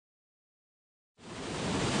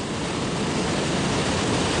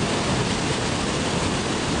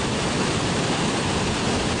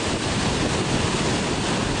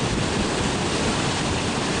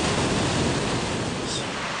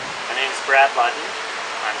Ludden.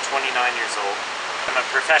 I'm 29 years old. I'm a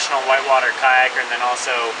professional whitewater kayaker and then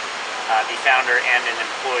also the founder and an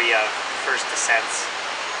employee of First Descents,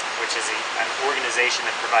 which is an organization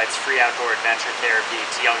that provides free outdoor adventure therapy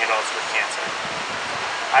to young adults with cancer.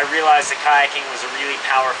 I realized that kayaking was a really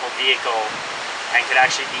powerful vehicle and could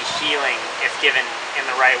actually be healing if given in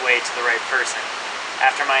the right way to the right person.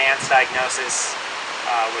 After my aunt's diagnosis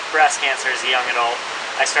with breast cancer as a young adult,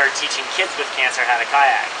 I started teaching kids with cancer how to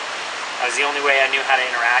kayak. That was the only way I knew how to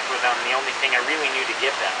interact with them, the only thing I really knew to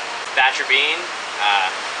give them. Thatcher Bean.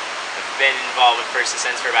 I've been involved with First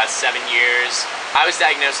Descents for about 7 years. I was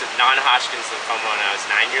diagnosed with non-Hodgkin's lymphoma when I was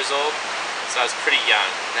 9 years old, so I was pretty young.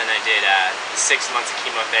 And then I did 6 months of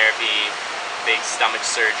chemotherapy, big stomach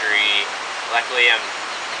surgery. Luckily, I'm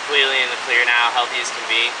completely in the clear now, healthy as can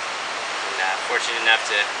be, and fortunate enough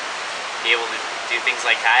to be able to do things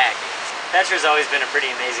like kayaking. Thatcher's always been a pretty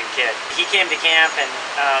amazing kid. He came to camp and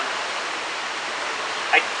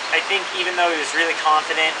I think even though he was really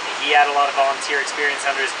confident, he had a lot of volunteer experience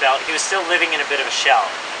under his belt, he was still living in a bit of a shell.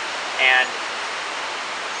 And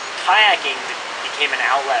kayaking became an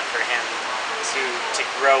outlet for him to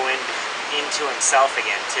grow into himself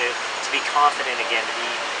again, to be confident again,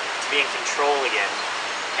 to be in control again.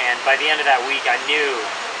 And by the end of that week, I knew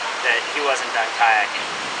that he wasn't done kayaking.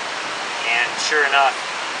 And sure enough,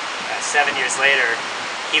 7 years later,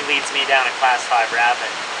 he leads me down a Class 5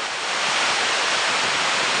 rapid.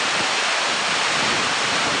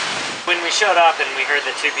 When we showed up and we heard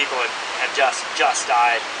that 2 people had just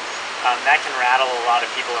died, that can rattle a lot of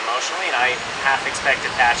people emotionally, and I half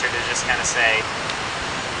expected Thatcher to just kind of say,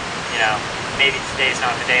 you know, maybe today's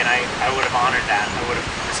not the day, and I would have honored that, I would have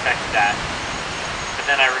respected that. But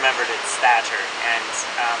then I remembered it's Thatcher, and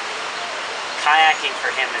kayaking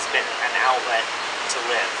for him has been an outlet to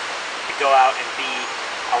live. To go out and be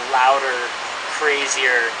a louder,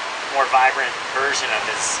 crazier, more vibrant version of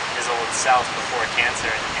his old self before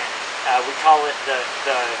cancer. And we call it the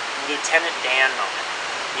Lieutenant Dan moment.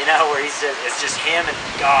 You know, where it's just him and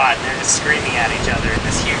God, and they're just screaming at each other in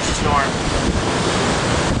this huge storm.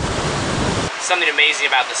 Something amazing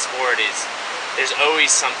about the sport is there's always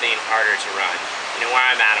something harder to run. You know, where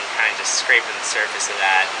I'm at, I'm kind of just scraping the surface of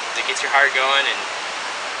that. It gets your heart going, and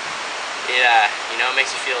it, you know, it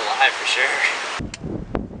makes you feel alive for sure.